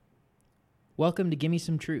Welcome to Gimme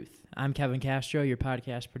Some Truth. I'm Kevin Castro, your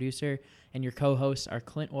podcast producer, and your co-hosts are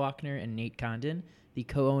Clint Walkner and Nate Condon, the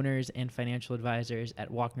co-owners and financial advisors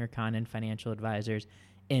at Walkner Condon Financial Advisors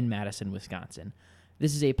in Madison, Wisconsin.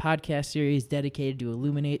 This is a podcast series dedicated to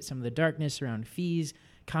illuminate some of the darkness around fees,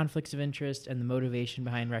 conflicts of interest, and the motivation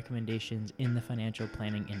behind recommendations in the financial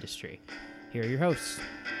planning industry. Here are your hosts.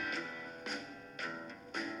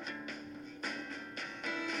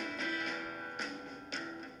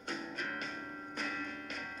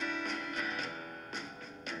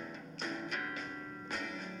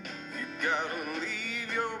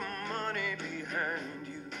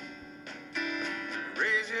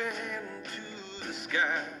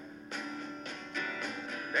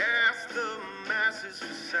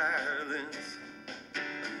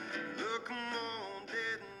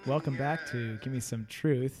 Welcome back to Give Me Some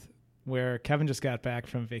Truth, where Kevin just got back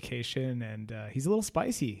from vacation and he's a little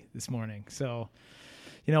spicy this morning. So,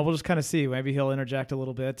 we'll just kind of see. Maybe he'll interject a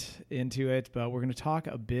little bit into it, but we're going to talk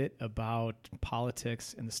a bit about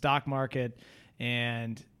politics and the stock market.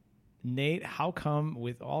 And Nate, how come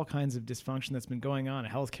with all kinds of dysfunction that's been going on, a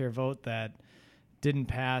healthcare vote that didn't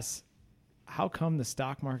pass, how come the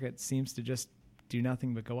stock market seems to just do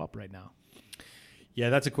nothing but go up right now? Yeah,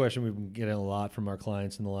 that's a question we've been getting a lot from our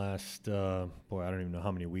clients in the last, I don't even know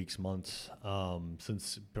how many weeks, months,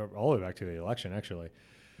 since all the way back to the election, actually.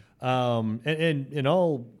 And in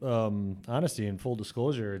all honesty and full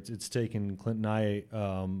disclosure, it's taken Clint and I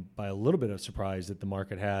by a little bit of surprise that the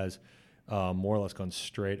market has more or less gone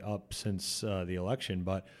straight up since the election.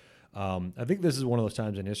 But I think this is one of those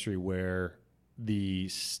times in history where the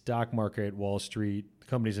stock market, Wall Street, the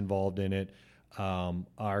companies involved in it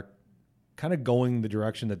are kind of going the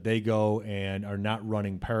direction that they go and are not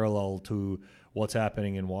running parallel to what's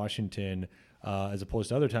happening in Washington, as opposed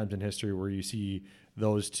to other times in history where you see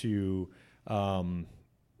those two kind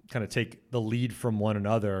of take the lead from one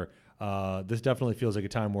another. This definitely feels like a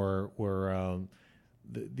time where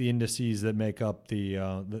the indices that make up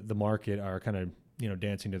the market are kind of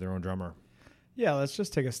dancing to their own drummer. Yeah, let's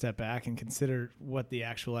just take a step back and consider what the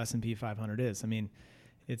actual S&P 500 is. I mean,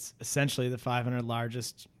 it's essentially the 500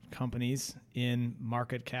 largest companies in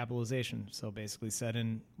market capitalization. So basically said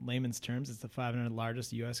in layman's terms, it's the 500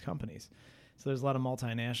 largest U.S. companies. So there's a lot of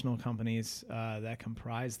multinational companies that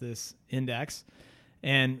comprise this index.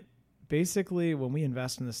 And basically when we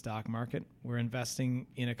invest in the stock market, we're investing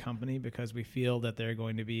in a company because we feel that they're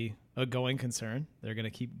going to be a going concern. They're going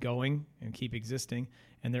to keep going and keep existing,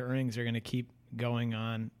 and their earnings are going to keep going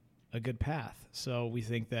on a good path. So we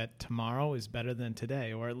think that tomorrow is better than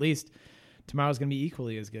today, or at least tomorrow's going to be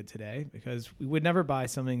equally as good today, because we would never buy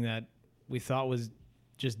something that we thought was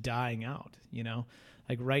just dying out.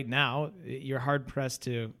 Like right now, you're hard pressed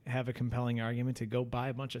to have a compelling argument to go buy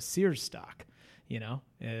a bunch of Sears stock. Well,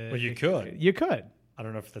 you could. You could. I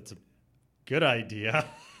don't know if that's a good idea.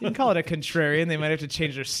 You can call it a contrarian. They might have to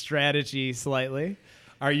change their strategy slightly.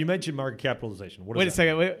 All right, you mentioned market capitalization. Wait a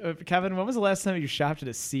second. Kevin, when was the last time you shopped at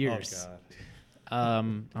a Sears? Oh, God.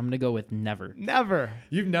 I'm going to go with never. Never.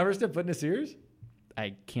 You've never stepped foot in a Sears?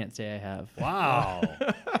 I can't say I have. Wow.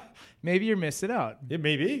 Maybe you're missing out. It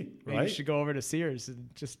may be, Maybe right? you should go over to Sears and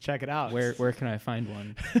just check it out. Where can I find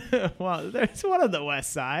one? Well, there's one on the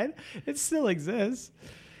west side. It still exists.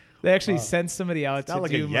 They actually sent somebody out to not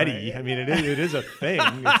like do a Yeti. I mean, it is a thing.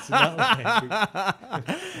 It's not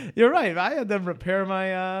like... You're right. I had them repair my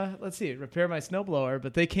snowblower,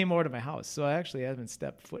 but they came over to my house. So I actually haven't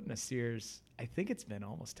stepped foot in a Sears. I think it's been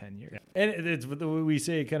almost 10 years. And it's what we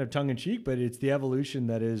say kind of tongue in cheek, but it's the evolution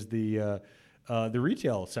that is the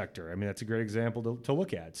retail sector. I mean, that's a great example to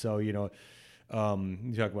look at. So, you talk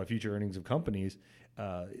about future earnings of companies.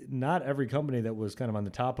 Not every company that was kind of on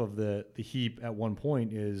the top of the heap at one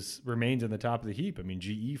point remains on the top of the heap. I mean,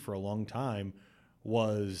 GE for a long time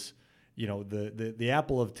was, the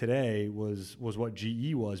Apple of today was what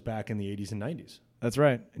GE was back in the 80s and 90s. That's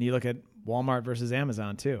right. And you look at Walmart versus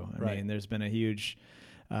Amazon too. I mean, there's been a huge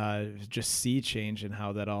just sea change in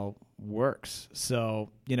how that all works.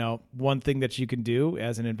 So, one thing that you can do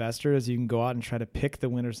as an investor is you can go out and try to pick the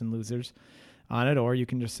winners and losers on it, or you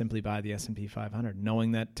can just simply buy the S&P 500,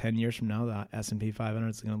 knowing that 10 years from now, the S&P 500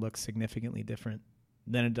 is going to look significantly different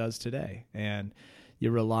than it does today. And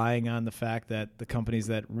you're relying on the fact that the companies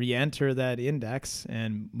that re-enter that index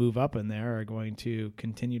and move up in there are going to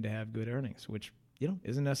continue to have good earnings, which,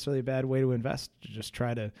 isn't necessarily a bad way to invest. To just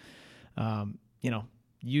try to,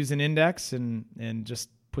 use an index and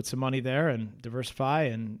just put some money there and diversify.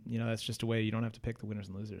 And, that's just a way you don't have to pick the winners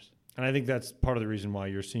and losers. And I think that's part of the reason why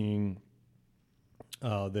you're seeing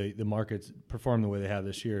the markets perform the way they have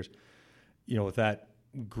this year. With that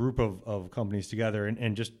group of companies together,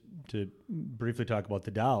 and just to briefly talk about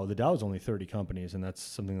the Dow. The Dow is only 30 companies, and that's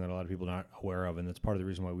something that a lot of people aren't aware of, and that's part of the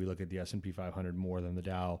reason why we look at the S&P 500 more than the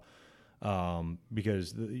Dow,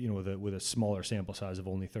 because with a smaller sample size of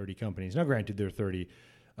only 30 companies. Now, granted, there are 30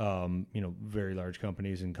 very large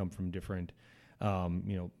companies and come from different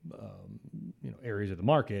areas of the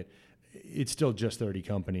market. It's still just 30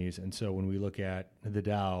 companies, and so when we look at the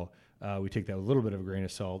Dow, we take that with a little bit of a grain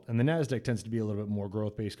of salt. And the NASDAQ tends to be a little bit more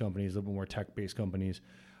growth-based companies, a little bit more tech-based companies.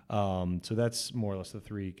 So that's more or less the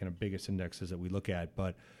three kind of biggest indexes that we look at.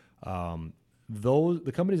 But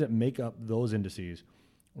the companies that make up those indices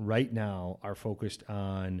right now are focused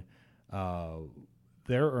on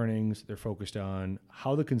their earnings. They're focused on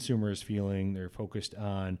how the consumer is feeling. They're focused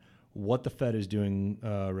on what the Fed is doing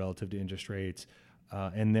relative to interest rates.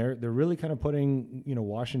 And they're really kind of putting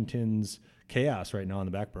Washington's chaos right now on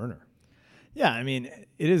the back burner. Yeah, I mean,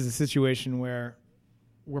 it is a situation where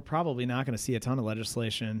we're probably not going to see a ton of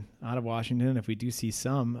legislation out of Washington. If we do see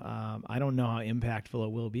some, I don't know how impactful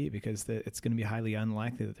it will be, because it's going to be highly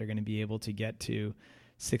unlikely that they're going to be able to get to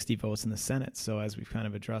 60 votes in the Senate. So as we've kind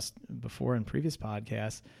of addressed before in previous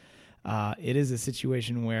podcasts, it is a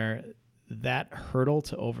situation where that hurdle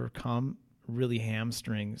to overcome really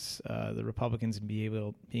hamstrings the Republicans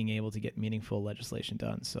being able to get meaningful legislation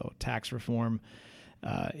done. So tax reform,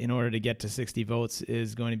 in order to get to 60 votes,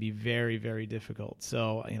 is going to be very, very difficult.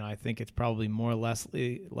 So, I think it's probably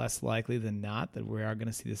less likely than not that we are going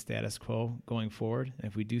to see the status quo going forward. And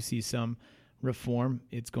if we do see some reform,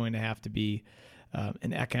 it's going to have to be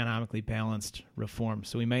an economically balanced reform.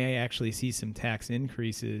 So we may actually see some tax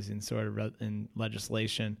increases in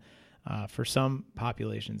legislation for some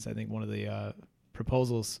populations. I think one of the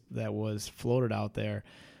proposals that was floated out there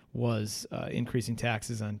was increasing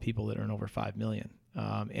taxes on people that earn over $5 million.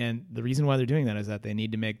 And the reason why they're doing that is that they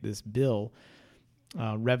need to make this bill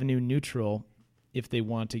revenue neutral if they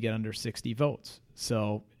want to get under 60 votes.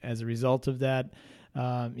 So as a result of that,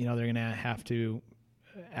 they're going to have to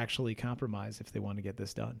actually compromise if they want to get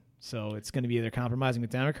this done. So it's going to be either compromising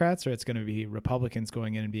with Democrats, or it's going to be Republicans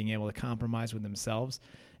going in and being able to compromise with themselves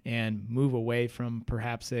and move away from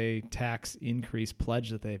perhaps a tax increase pledge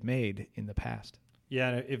that they've made in the past.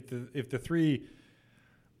 Yeah, if the three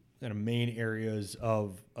kind of main areas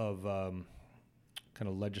of kind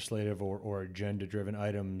of legislative or agenda-driven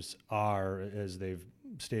items are, as they've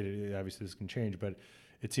stated, obviously this can change, but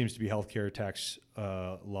it seems to be healthcare, tax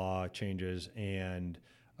law changes, and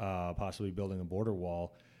possibly building a border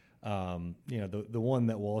wall. The one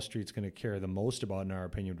that Wall Street's going to care the most about, in our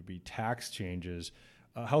opinion, would be tax changes.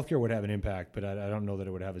 Healthcare would have an impact, but I don't know that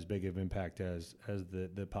it would have as big of an impact as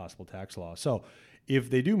the possible tax law. So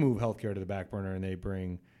if they do move healthcare to the back burner and they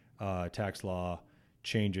bring tax law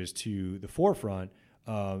changes to the forefront,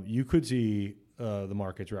 you could see the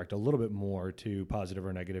markets react a little bit more to positive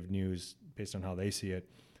or negative news based on how they see it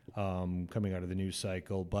coming out of the news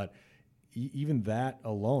cycle. But even that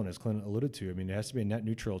alone, as Clint alluded to, I mean, it has to be a net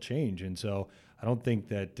neutral change. And so I don't think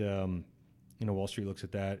that Wall Street looks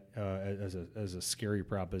at that as a scary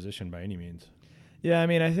proposition by any means. Yeah, I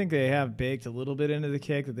mean, I think they have baked a little bit into the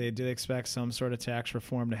cake that they did expect some sort of tax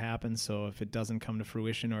reform to happen. So if it doesn't come to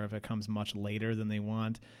fruition, or if it comes much later than they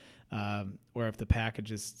want, or if the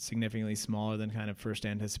package is significantly smaller than kind of first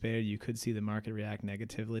anticipated, you could see the market react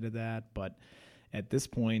negatively to that. But at this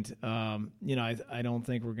point, I don't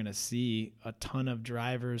think we're going to see a ton of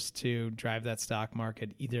drivers to drive that stock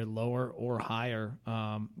market either lower or higher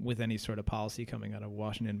with any sort of policy coming out of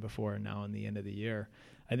Washington before now and the end of the year.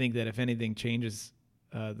 I think that if anything changes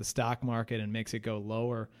the stock market and makes it go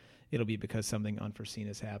lower, it'll be because something unforeseen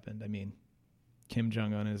has happened. I mean, Kim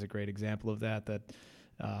Jong-un is a great example of that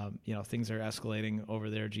things are escalating over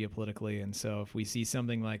there geopolitically. And so if we see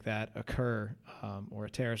something like that occur, or a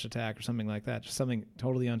terrorist attack or something like that, just something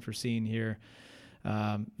totally unforeseen here,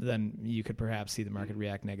 then you could perhaps see the market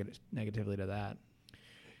react negatively to that.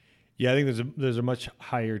 Yeah, I think there's a much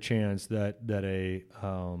higher chance that a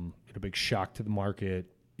big shock to the market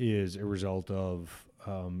is a result of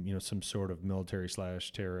some sort of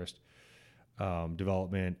military/terrorist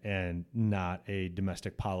development, and not a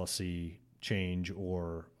domestic policy change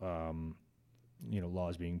or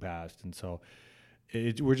laws being passed. And so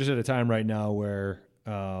we're just at a time right now where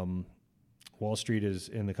Wall Street is,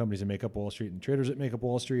 and the companies that make up Wall Street and traders that make up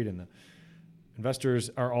Wall Street and the investors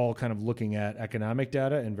are all kind of looking at economic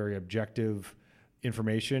data and very objective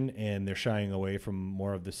information, and they're shying away from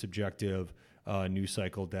more of the subjective news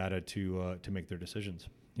cycle data to make their decisions.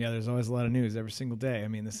 Yeah, there's always a lot of news every single day. I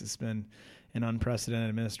mean, this has been an unprecedented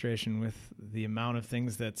administration with the amount of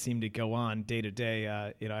things that seem to go on day to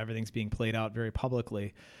day. Everything's being played out very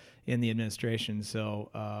publicly in the administration. So,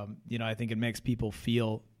 I think it makes people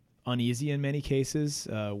feel uneasy in many cases,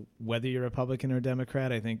 whether you're Republican or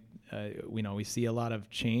Democrat. I think we see a lot of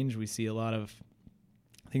change. We see a lot of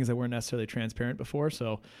things that weren't necessarily transparent before.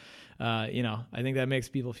 So, I think that makes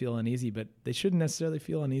people feel uneasy, but they shouldn't necessarily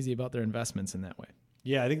feel uneasy about their investments in that way.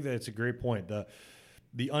 Yeah, I think that's a great point.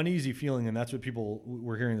 The uneasy feeling, and that's what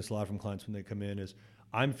we're hearing this a lot from clients when they come in, is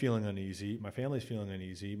I'm feeling uneasy. My family's feeling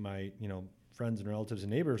uneasy. My, friends and relatives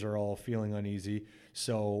and neighbors are all feeling uneasy.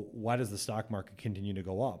 So why does the stock market continue to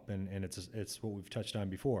go up? And it's what we've touched on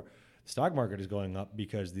before. The stock market is going up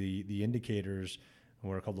because the indicators,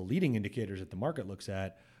 what are called the leading indicators that the market looks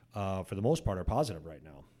at, for the most part, are positive right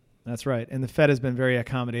now. That's right. And the Fed has been very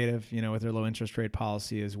accommodative, with their low interest rate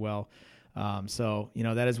policy as well. So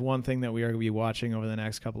that is one thing that we are going to be watching over the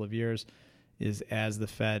next couple of years, is as the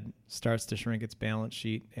Fed starts to shrink its balance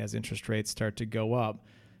sheet, as interest rates start to go up,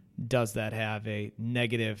 does that have a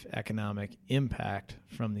negative economic impact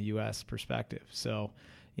from the U.S. perspective? So,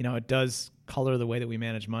 it does color the way that we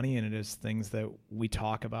manage money, and it is things that we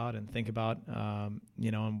talk about and think about, and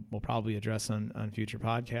we'll probably address on future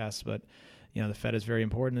podcasts. But, the Fed is very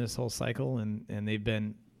important in this whole cycle, and they've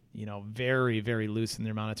been, very, very loose in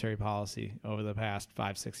their monetary policy over the past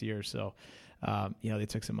 5-6 years. So, they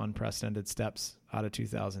took some unprecedented steps out of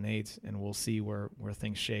 2008, and we'll see where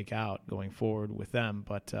things shake out going forward with them.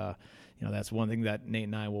 But, that's one thing that Nate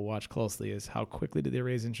and I will watch closely, is how quickly do they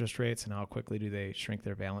raise interest rates and how quickly do they shrink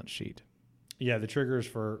their balance sheet. Yeah, the triggers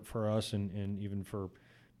for us and even for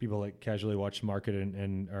people that casually watch the market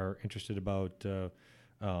and are interested about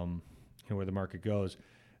where the market goes,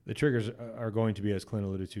 the triggers are going to be, as Clint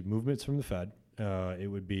alluded to, movements from the Fed. It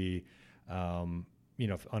would be,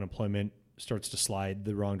 if unemployment starts to slide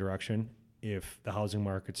the wrong direction, if the housing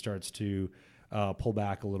market starts to pull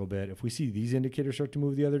back a little bit, if we see these indicators start to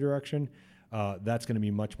move the other direction, that's going to be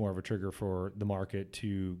much more of a trigger for the market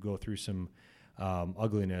to go through some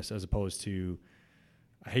ugliness, as opposed to,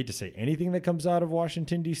 I hate to say anything that comes out of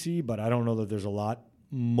Washington, D.C., but I don't know that there's a lot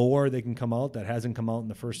more that can come out that hasn't come out in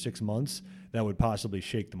the first 6 months that would possibly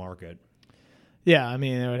shake the market. Yeah, I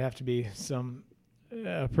mean, it would have to be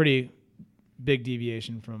a pretty big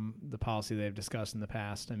deviation from the policy they've discussed in the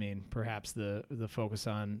past. I mean, perhaps the focus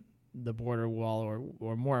on the border wall,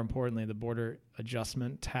 or more importantly, the border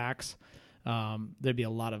adjustment tax. There'd be a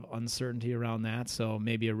lot of uncertainty around that. So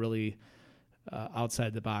maybe a really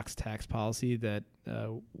outside the box tax policy that,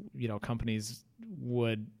 companies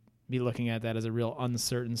would be looking at that as a real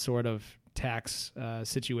uncertain sort of tax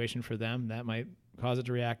situation for them. That might cause it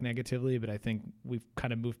to react negatively, but I think we've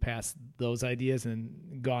kind of moved past those ideas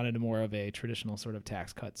and gone into more of a traditional sort of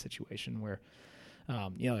tax cut situation where,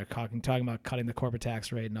 they're talking about cutting the corporate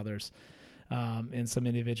tax rate and others, and some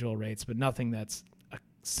individual rates, but nothing that's a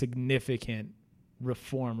significant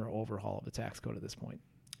reform or overhaul of the tax code at this point.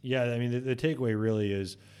 Yeah, I mean, the takeaway really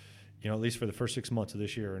is, at least for the first 6 months of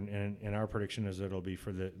this year, and our prediction is that it'll be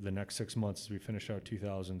for the next 6 months as we finish out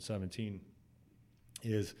 2017,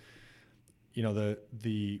 is,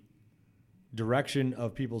 the direction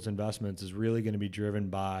of people's investments is really going to be driven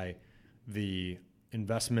by the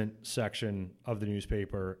investment section of the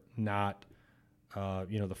newspaper, not,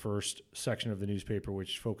 the first section of the newspaper,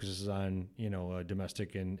 which focuses on,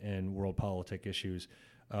 domestic and world politic issues.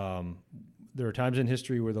 There are times in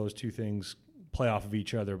history where those two things play off of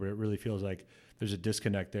each other, but it really feels like there's a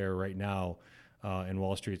disconnect there right now, and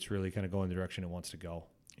Wall Street's really kind of going the direction it wants to go.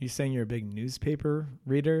 Are you saying you're a big newspaper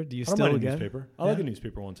reader? Do you I don't still mind a get newspaper? I like a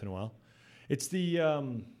newspaper once in a while. It's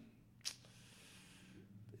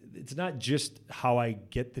it's not just how I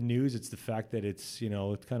get the news; it's the fact that it's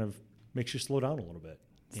it kind of makes you slow down a little bit.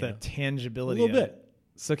 It's that tangibility. A little bit.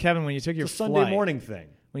 So, Kevin, when you took your Sunday morning thing.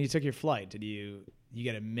 When you took your flight, did you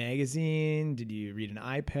get a magazine? Did you read an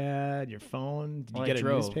iPad, your phone? Did you get a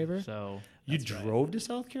newspaper? So you drove to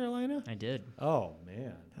South Carolina? I did. Oh,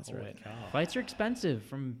 man. That's right. Cow. Flights are expensive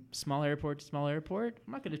from small airport to small airport.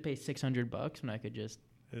 I'm not going to pay $600 when I could just...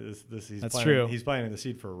 That's true. He's planting the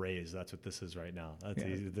seed for a raise. That's what this is right now.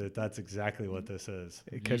 That's exactly what this is.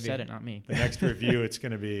 You said it, not me. The next review, it's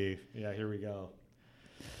going to be, here we go.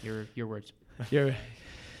 Your words.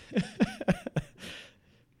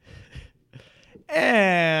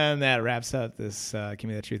 And that wraps up this Give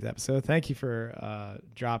Me the Truth episode. Thank you for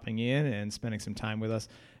dropping in and spending some time with us.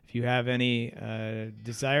 If you have any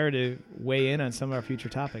desire to weigh in on some of our future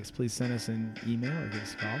topics, please send us an email or give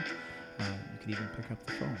us a call. You could even pick up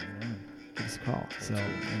the phone, and give us a call.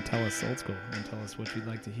 And tell us old school, and tell us what you'd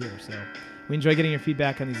like to hear. So we enjoy getting your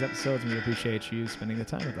feedback on these episodes, and we appreciate you spending the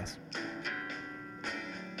time with us.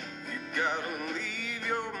 You gotta leave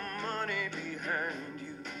your money behind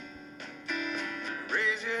you.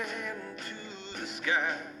 Raise your hand to the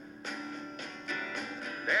sky.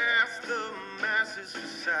 There apologizes for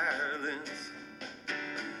silence.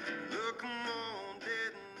 Look 'em all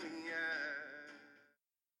dead in the eye.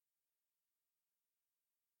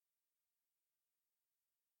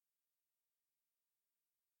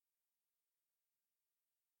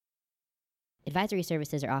 Advisory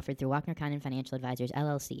services are offered through Wachner Condon Financial Advisors,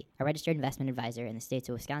 LLC, a registered investment advisor in the states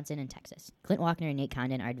of Wisconsin and Texas. Clint Wachner and Nate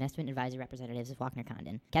Condon are investment advisor representatives of Wachner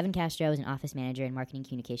Condon. Kevin Castro is an office manager and marketing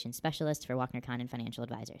communications specialist for Wachner Condon Financial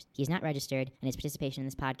Advisors. He is not registered, and his participation in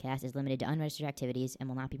this podcast is limited to unregistered activities and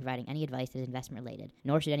will not be providing any advice that is investment related,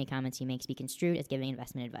 nor should any comments he makes be construed as giving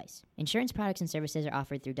investment advice. Insurance products and services are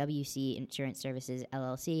offered through WC Insurance Services,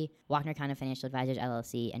 LLC, Wachner Condon Financial Advisors,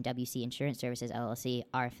 LLC, and WC Insurance Services, LLC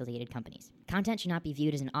are affiliated companies. Content should not be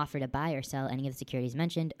viewed as an offer to buy or sell any of the securities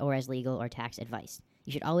mentioned or as legal or tax advice.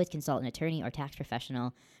 You should always consult an attorney or tax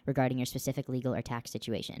professional regarding your specific legal or tax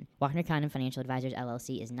situation. Wachner Condon Financial Advisors,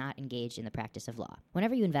 LLC is not engaged in the practice of law.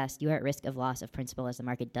 Whenever you invest, you are at risk of loss of principal as the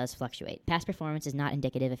market does fluctuate. Past performance is not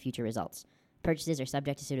indicative of future results. Purchases are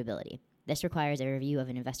subject to suitability. This requires a review of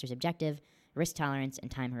an investor's objective, risk tolerance,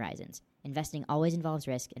 and time horizons. Investing always involves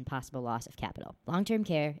risk and possible loss of capital. Long-term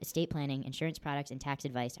care, estate planning, insurance products, and tax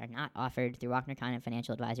advice are not offered through Wachner Condon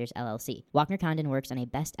Financial Advisors, LLC. Wachner Condon works on a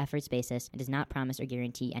best efforts basis and does not promise or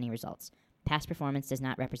guarantee any results. Past performance does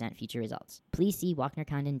not represent future results. Please see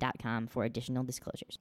WachnerCondon.com for additional disclosures.